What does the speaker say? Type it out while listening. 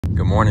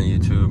Good morning,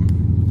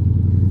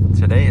 YouTube.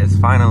 Today is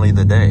finally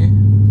the day.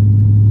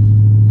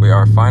 We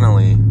are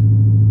finally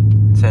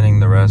tinting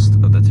the rest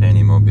of the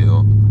Tanny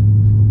Mobile.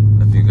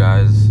 If you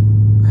guys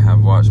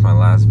have watched my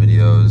last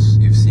videos,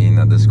 you've seen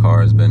that this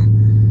car has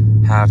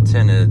been half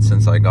tinted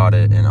since I got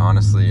it, and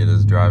honestly, it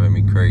is driving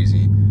me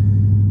crazy.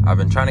 I've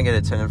been trying to get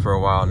it tinted for a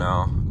while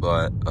now,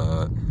 but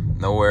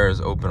nowhere is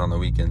open on the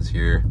weekends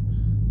here.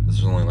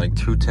 There's only like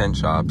 2 tint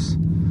shops,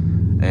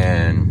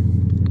 and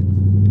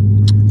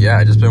yeah,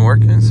 I just been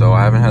working, so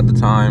I haven't had the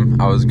time.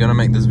 I was gonna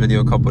make this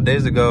video a couple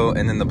days ago,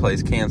 and then the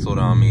place canceled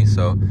on me,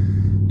 so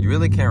you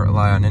really can't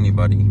rely on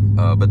anybody.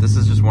 But this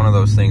is just one of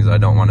those things I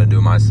don't want to do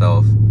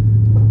myself,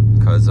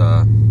 because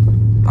I've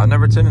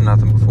never tinted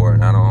nothing before,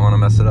 and I don't want to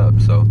mess it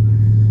up. So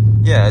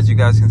yeah, as you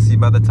guys can see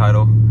by the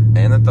title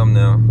and the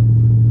thumbnail,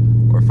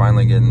 we're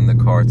finally getting the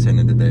car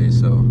tinted today.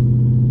 So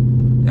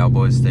y'all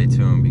boys stay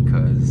tuned,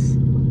 because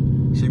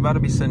she about to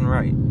be sitting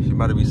right. She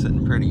about to be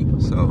sitting pretty.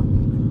 So,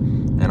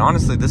 and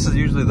honestly, this is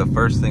usually the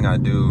first thing I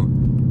do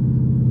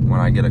when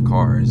I get a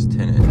car is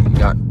tint it.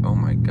 Oh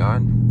my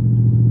God.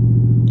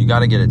 You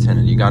gotta get it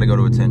tinted. You gotta go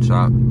to a tint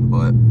shop.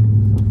 But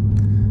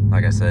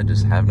like I said,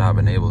 just have not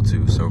been able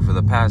to. So for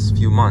the past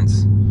few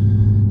months,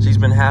 she's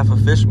been half a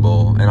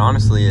fishbowl. And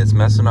honestly, it's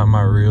messing up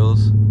my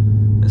reels.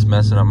 It's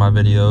messing up my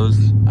videos.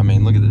 I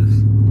mean, look at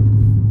this.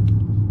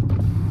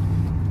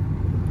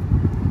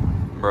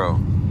 Bro.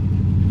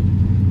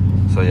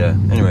 So yeah,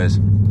 anyways,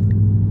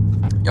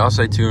 y'all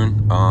stay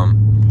tuned.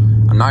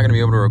 I'm not gonna be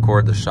able to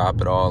record the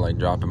shop at all, like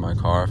dropping my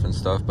car off and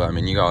stuff, but I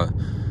mean, you guys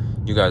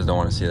don't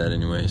want to see that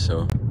anyway,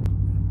 so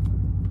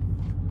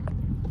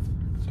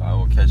I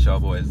will catch y'all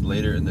boys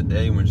later in the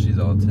day when she's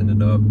all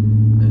tinted up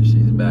and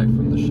she's back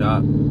from the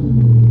shop,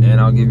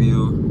 and I'll give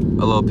you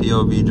a little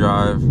POV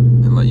drive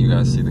and let you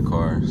guys see the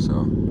car.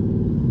 So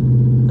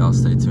y'all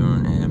stay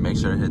tuned and make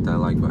sure to hit that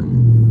like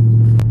button.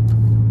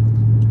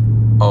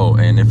 Oh,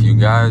 and if you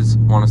guys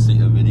want to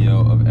see a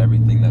video of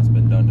everything that's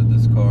been done to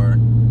this car,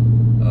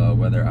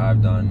 whether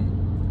I've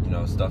done, you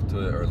know, stuff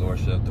to it or lure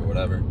shift or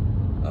whatever,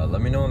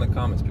 let me know in the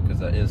comments, because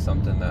that is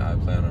something that I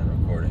plan on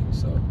recording.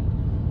 So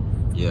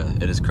yeah,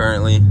 it is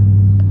currently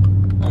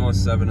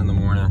almost 7 in the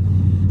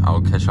morning. I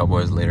will catch y'all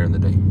boys later in the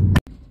day.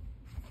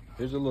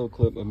 Here's a little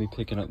clip of me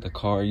picking up the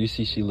car. You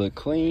see she looked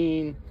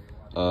clean,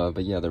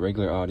 but yeah, the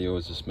regular audio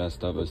is just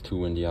messed up. It was too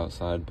windy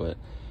outside, but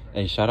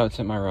hey, shout out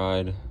to my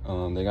ride.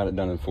 They got it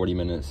done in 40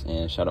 minutes,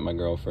 and shout out my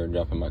girl for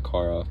dropping my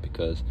car off,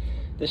 because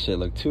this shit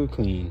looked too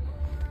clean.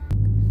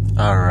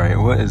 All right,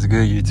 what is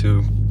good,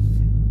 YouTube?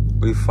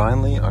 We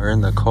finally are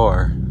in the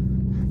car.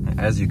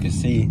 As you can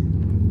see,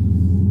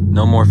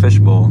 no more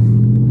fishbowl.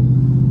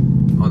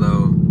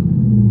 Although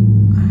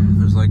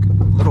there's like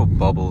little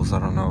bubbles. I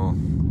don't know.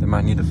 They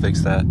might need to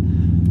fix that.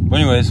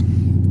 But anyways,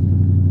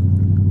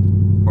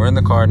 we're in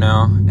the car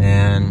now,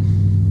 and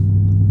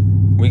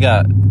we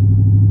got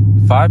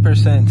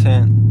 5%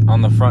 tint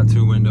on the front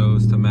 2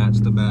 windows to match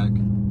the back,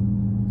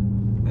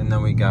 and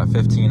then we got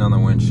 15 on the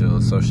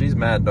windshield. So she's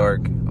mad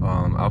dark.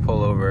 I'll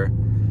pull over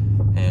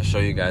and show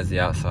you guys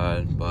the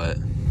outside, but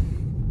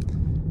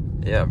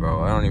yeah,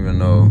 bro, I don't even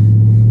know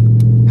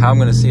how I'm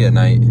gonna see at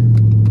night.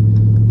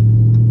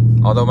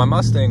 Although my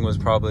Mustang was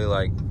probably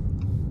like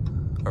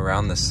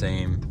around the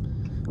same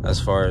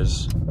as far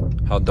as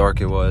how dark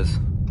it was.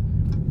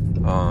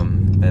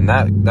 And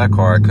that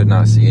car, I could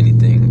not see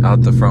anything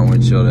out the front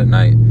windshield at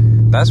night.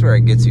 That's where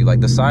it gets you. Like,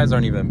 the sides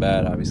aren't even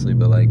bad, obviously,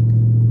 but like,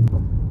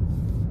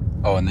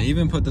 oh, and they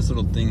even put this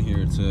little thing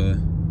here to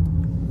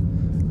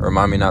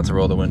remind me not to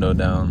roll the window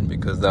down,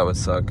 because that would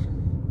suck.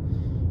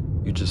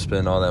 You just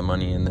spend all that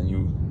money and then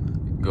you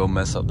go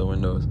mess up the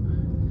windows.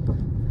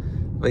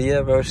 But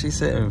yeah, bro, she's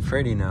sitting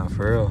pretty now,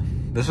 for real.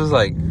 This was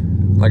like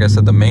I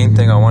said, the main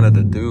thing I wanted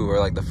to do, or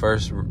like the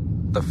first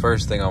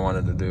thing I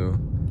wanted to do,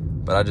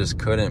 but I just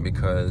couldn't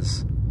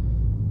because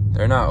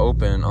they're not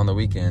open on the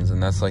weekends,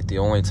 and that's like the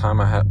only time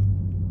I had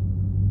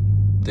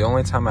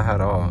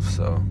off.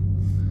 So,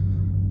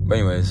 but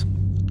anyways,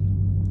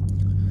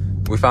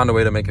 we found a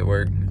way to make it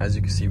work. As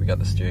you can see, we got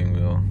the steering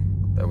wheel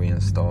that we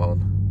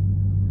installed,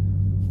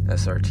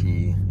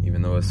 SRT,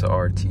 even though it's a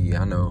RT.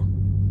 I know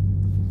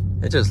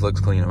it just looks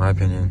clean in my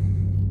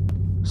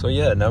opinion. So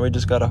yeah, now we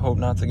just gotta hope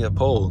not to get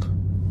pulled.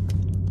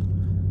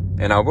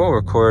 And I will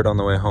record on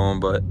the way home,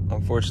 but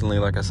unfortunately,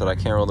 like I said, I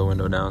can't roll the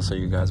window down, so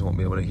you guys won't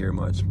be able to hear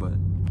much. But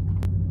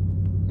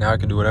now I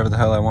can do whatever the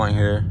hell I want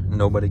here.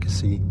 Nobody can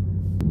see.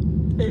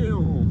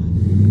 Ew.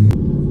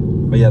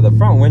 But yeah, the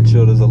front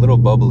windshield is a little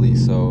bubbly,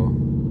 so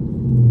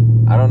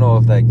I don't know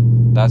if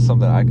that's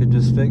something I could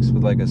just fix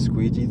with like a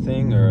squeegee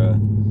thing or a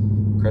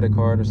credit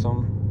card or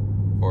something,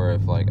 or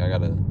if like I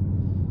gotta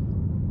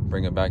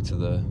bring it back to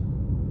the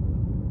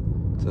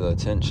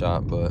tint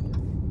shop. But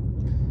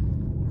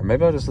or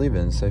maybe I'll just leave it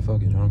and say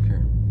fuck it, I don't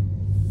care.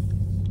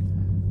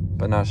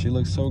 But now she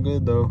looks so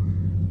good though.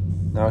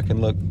 Now I can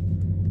look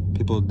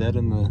people dead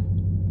in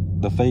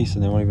the face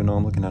and they won't even know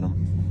I'm looking at them.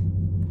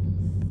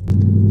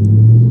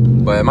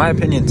 But in my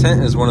opinion,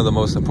 tint is one of the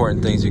most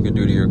important things you could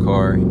do to your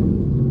car.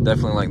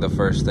 Definitely like the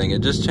first thing.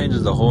 It just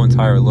changes the whole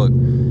entire look,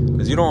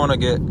 because you don't want to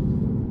get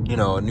you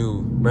know, a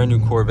brand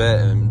new Corvette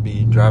and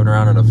be driving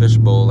around in a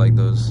fishbowl like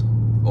those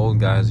old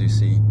guys you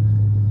see.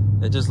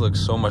 It just looks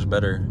so much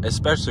better,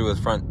 especially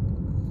with front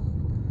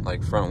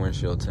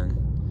windshield tint.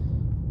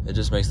 It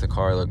just makes the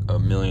car look a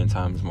million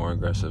times more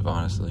aggressive,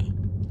 honestly.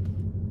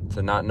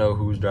 To not know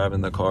who's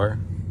driving the car.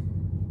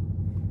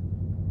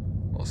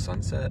 Little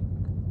sunset.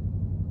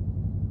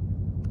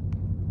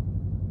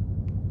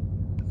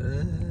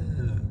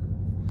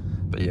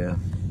 But yeah,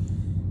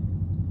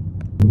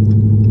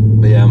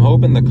 I'm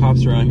hoping the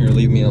cops around here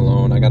leave me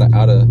alone. I got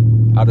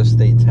an out of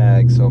state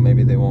tag, so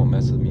maybe they won't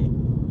mess with me.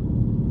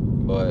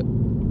 But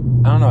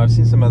I don't know, I've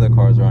seen some other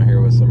cars around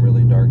here with some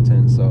really dark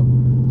tints, so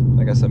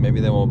like I said,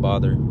 maybe they won't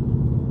bother.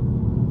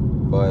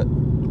 But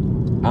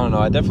I don't know,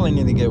 I definitely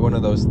need to get one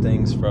of those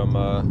things from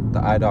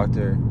the eye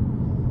doctor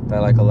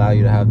that like allow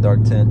you to have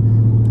dark tint.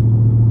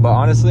 But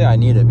honestly, I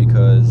need it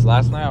because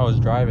last night I was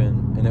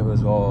driving and it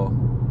was all,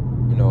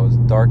 you know, it was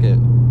dark at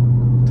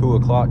 2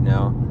 o'clock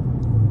now,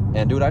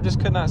 and dude, I just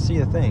could not see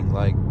a thing.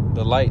 Like,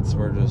 the lights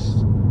were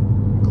just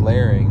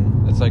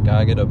glaring. It's like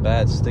I get a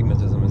bad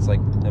stigmatism. It's like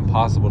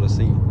impossible to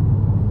see.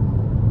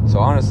 So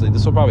honestly,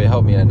 this will probably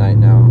help me at night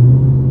now.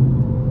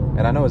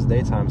 And I know it's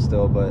daytime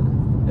still, but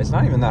it's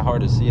not even that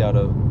hard to see out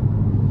of.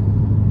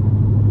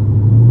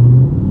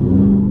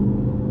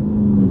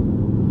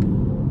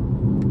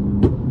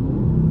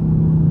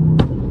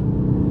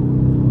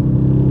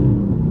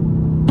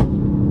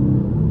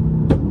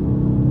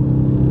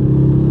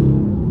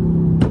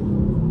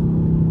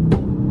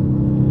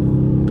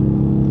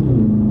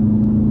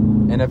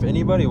 And if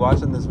anybody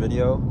watching this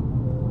video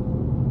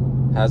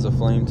has a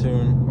flame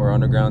tune or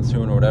underground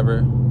tune or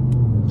whatever,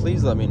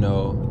 please let me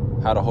know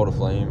how to hold a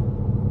flame.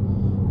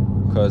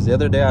 Because the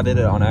other day I did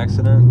it on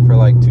accident for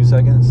like 2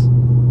 seconds,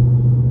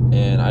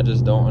 and I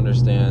just don't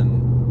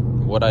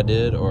understand what I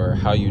did or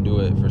how you do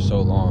it for so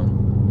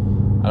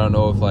long. I don't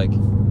know if like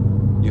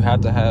you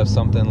have to have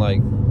something like,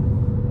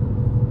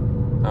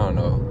 I don't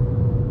know,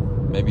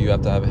 maybe you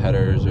have to have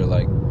headers or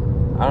like,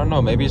 I don't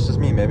know, maybe it's just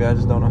me, maybe I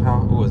just don't know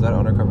how. Ooh, is that an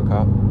undercover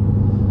cop?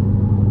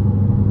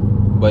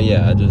 But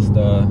yeah, I just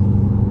I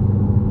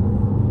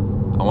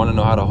want to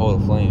know how to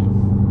hold a flame.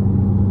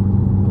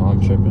 Oh, I'm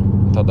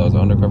tripping. I thought that was an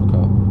undercover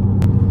cop.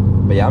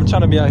 But yeah, I'm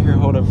trying to be out here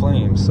holding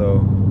flames,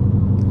 so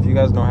if you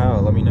guys know how,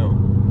 let me know.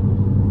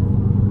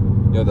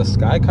 Yo, the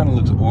sky kind of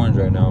looks orange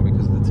right now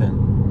because of the tint.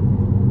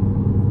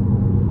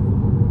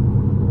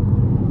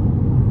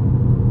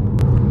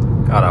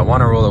 God, I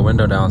want to roll the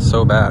window down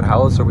so bad.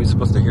 How else are we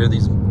supposed to hear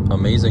these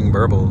amazing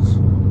burbles?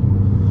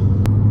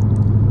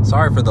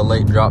 Sorry for the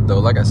late drop though.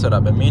 Like I said,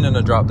 I've been meaning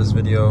to drop this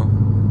video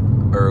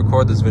or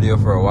record this video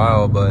for a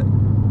while, but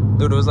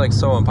dude, it was like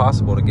so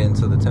impossible to get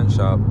into the tent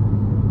shop.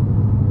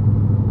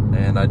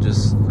 And I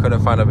just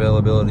couldn't find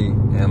availability.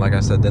 And like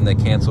I said, then they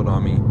canceled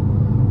on me.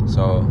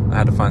 So I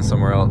had to find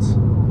somewhere else.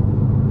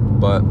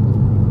 But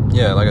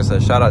yeah, like I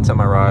said, shout out to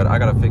my ride. I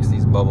gotta fix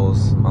these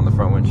bubbles on the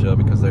front windshield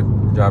because they're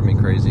driving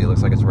me crazy. It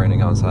looks like it's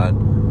raining outside.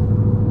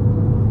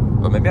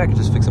 But maybe I could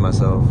just fix it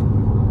myself.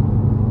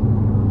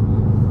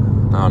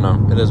 I don't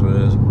know. It is what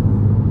it is.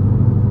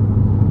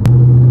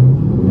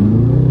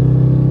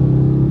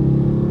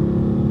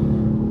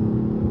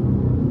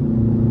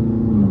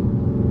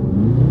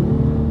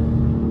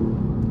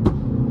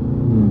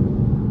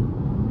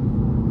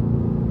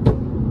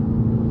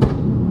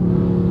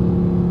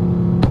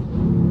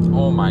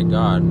 Oh my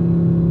God.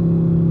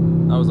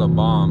 That was a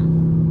bomb.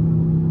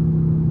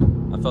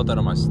 I felt that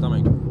on my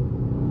stomach.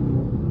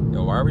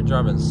 Yo, why are we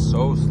driving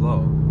so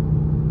slow?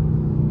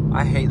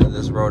 I hate that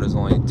this road is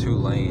only 2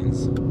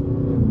 lanes.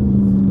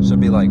 Should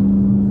be like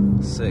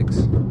 6.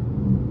 You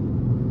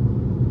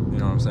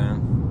know what I'm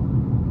saying?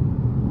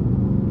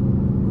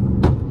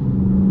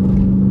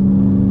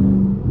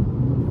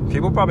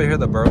 People probably hear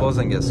the burbles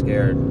and get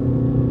scared.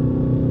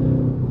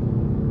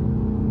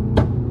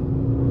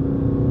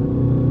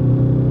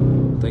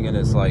 Thinking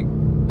it's like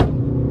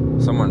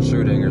someone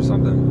shooting or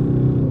something.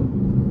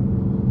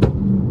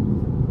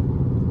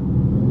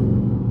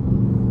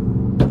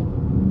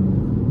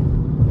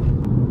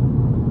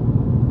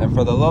 And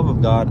for the love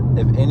of God,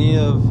 if any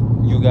of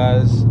you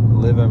guys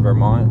live in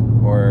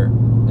Vermont or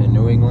in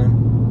New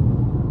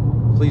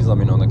England, please let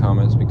me know in the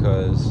comments,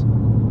 because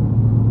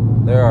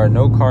there are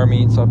no car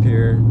meets up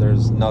here.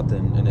 There's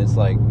nothing, and it's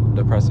like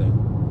depressing.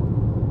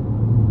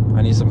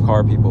 I need some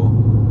car people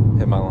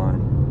hit my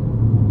line,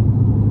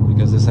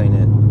 because this ain't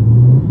it.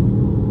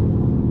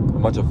 A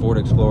bunch of Ford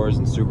Explorers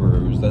and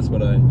Subarus.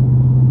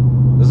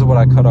 This is what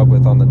I cut up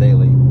with on the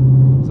daily.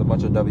 It's a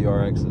bunch of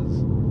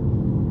WRXs.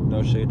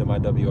 No shade to my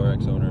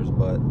WRX owners,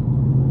 but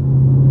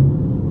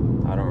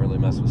I don't really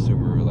mess with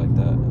Subaru like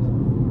that.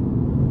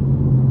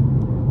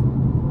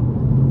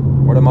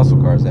 Where the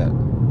muscle cars at?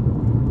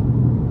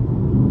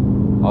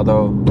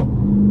 Although,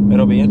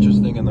 it'll be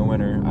interesting in the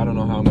winter. I don't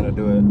know how I'm gonna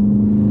do it.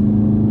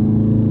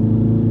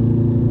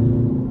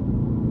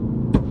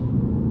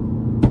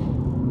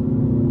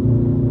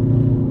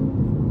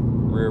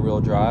 Rear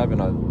wheel drive in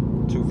a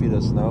 2 feet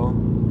of snow.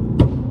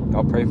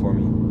 Y'all pray for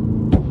me.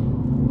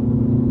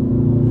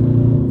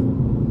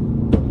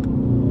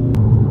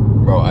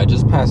 Bro, I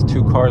just passed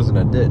 2 cars in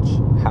a ditch.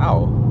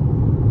 How?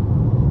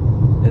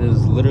 It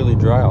is literally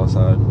dry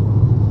outside.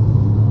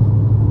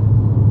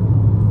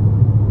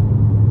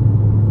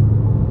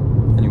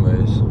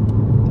 Anyways.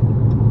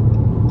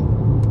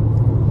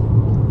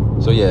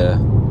 So yeah.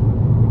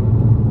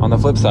 On the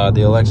flip side,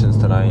 the election's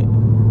tonight.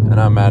 And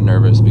I'm mad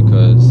nervous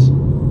because,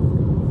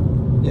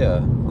 yeah,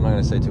 I'm not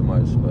going to say too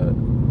much, but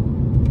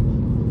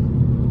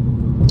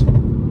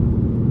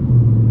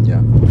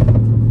yeah,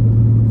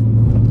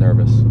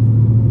 nervous.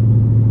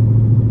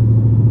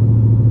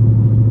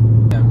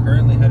 Yeah, I'm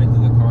currently heading to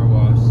the car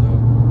wash, so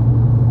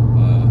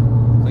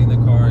clean the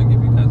car and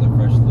give you guys a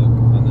fresh look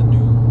on the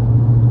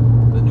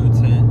new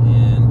tint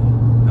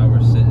and how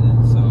we're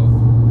sitting. So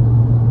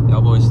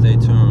y'all boys stay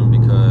tuned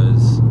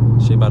because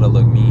she about to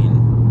look mean.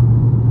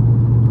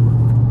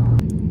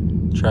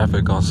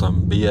 Traffic on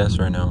some BS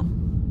right now.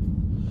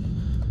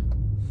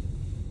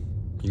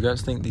 You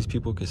guys think these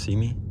people can see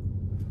me?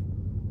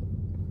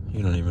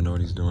 You don't even know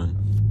what he's doing.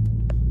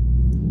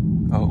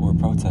 Oh, we're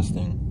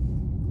protesting.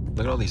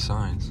 Look at all these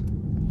signs.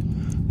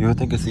 You would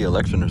think it's the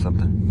election or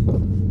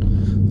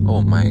something.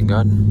 Oh my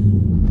god.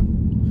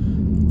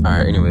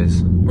 Alright,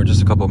 anyways, we're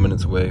just a couple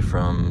minutes away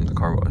from the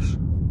car wash.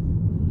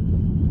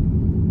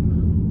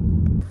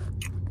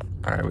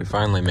 Alright, we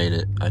finally made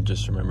it. I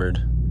just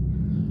remembered.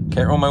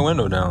 Can't roll my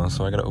window down,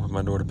 so I gotta open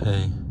my door to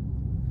pay.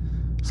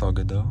 It's all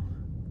good though.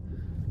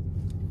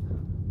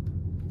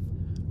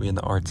 We in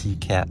the RT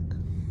Cat.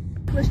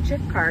 With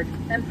chip card,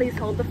 then please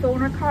hold the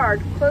phone or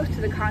card close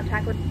to the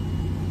contact with.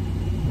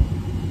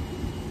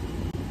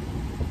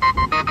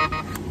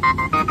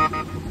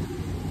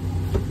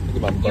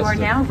 You are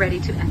now ready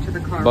to enter the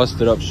car.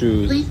 Busted up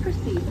shoes. Please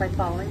proceed by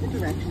following the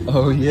directions.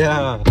 Oh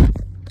yeah.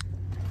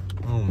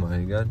 Oh my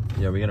god.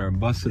 Yeah, we got our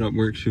busted up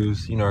work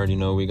shoes. You already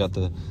know we got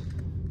the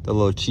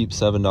little cheap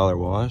 $7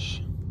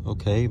 wash.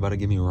 Okay, about to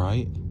get me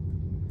right.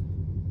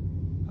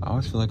 I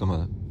always feel like I'm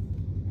gonna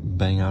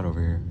bang out over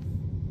here.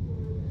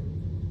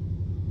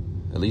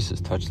 At least it's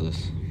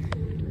touchless.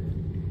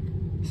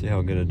 See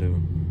how good it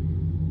do.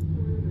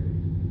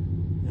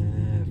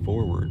 And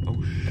forward.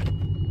 Oh shit.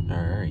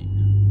 Alright.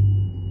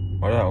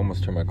 Why did I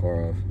almost turn my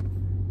car off?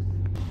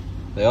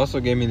 They also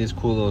gave me these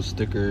cool little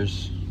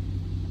stickers.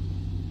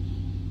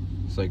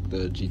 It's like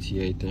the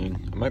GTA thing.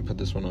 I might put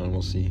this one on,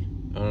 we'll see.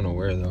 I don't know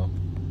where though.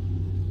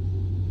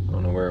 I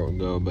don't know where it would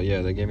go, but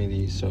yeah, they gave me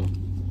these, so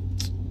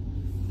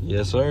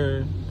yes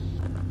sir.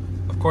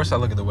 Of course I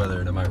look at the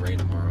weather, it might rain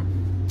tomorrow.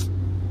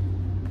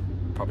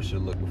 Probably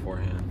should look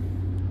beforehand,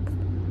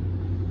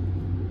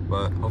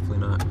 but hopefully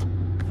not.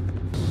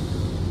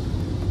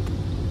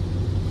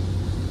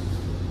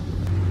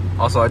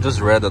 Also, I just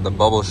read that the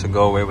bubbles should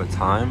go away with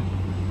time,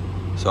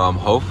 so I'm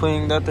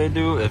hoping that they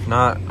do. If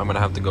not, I'm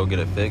gonna have to go get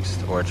it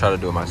fixed or try to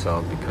do it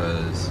myself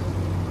because,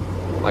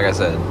 like I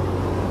said,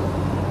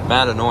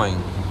 mad annoying.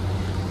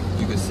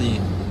 You can see,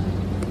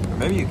 or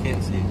maybe you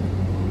can't see.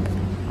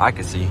 I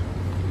can see.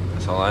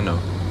 That's all I know.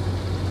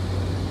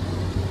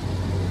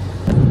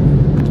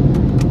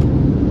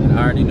 And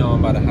I already know I'm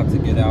about to have to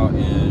get out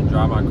and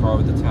dry my car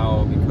with the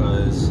towel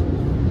because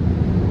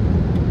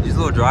these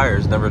little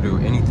dryers never do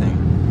anything.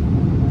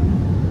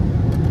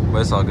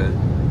 But it's all good.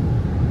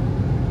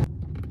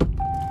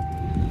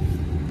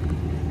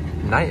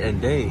 Night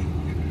and day.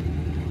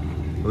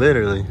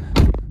 Literally.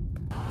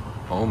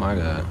 Oh my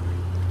god.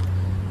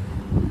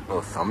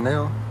 Little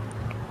thumbnail.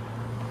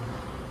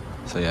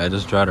 So yeah, I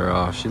just dried her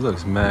off. She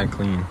looks mad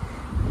clean.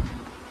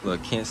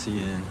 Look, can't see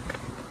in.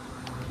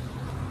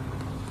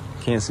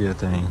 Can't see a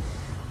thing.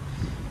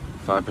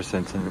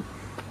 5% tint.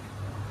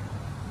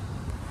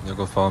 Y'all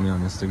go follow me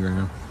on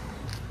Instagram.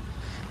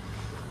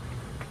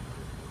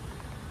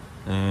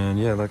 And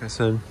yeah, like I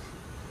said,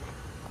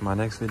 my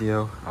next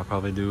video, I'll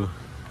probably do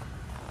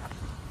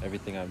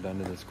everything I've done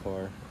to this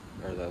car,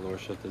 or that Lord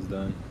Shift has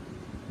done.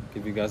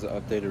 Give you guys an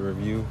updated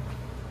review.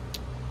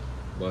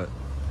 But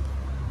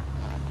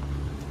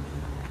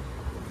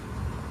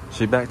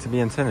she back to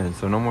being tinted,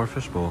 so no more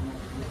fishbowl.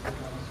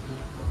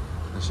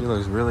 And she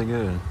looks really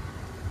good.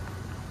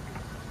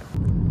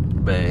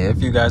 But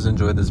if you guys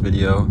enjoyed this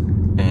video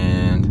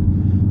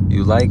and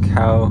you like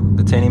how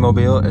the Tanny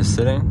Mobile is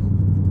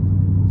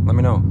sitting, let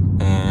me know.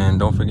 And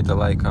don't forget to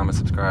like, comment,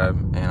 subscribe,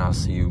 and I'll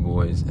see you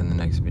boys in the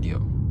next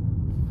video.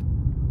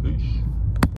 Peace.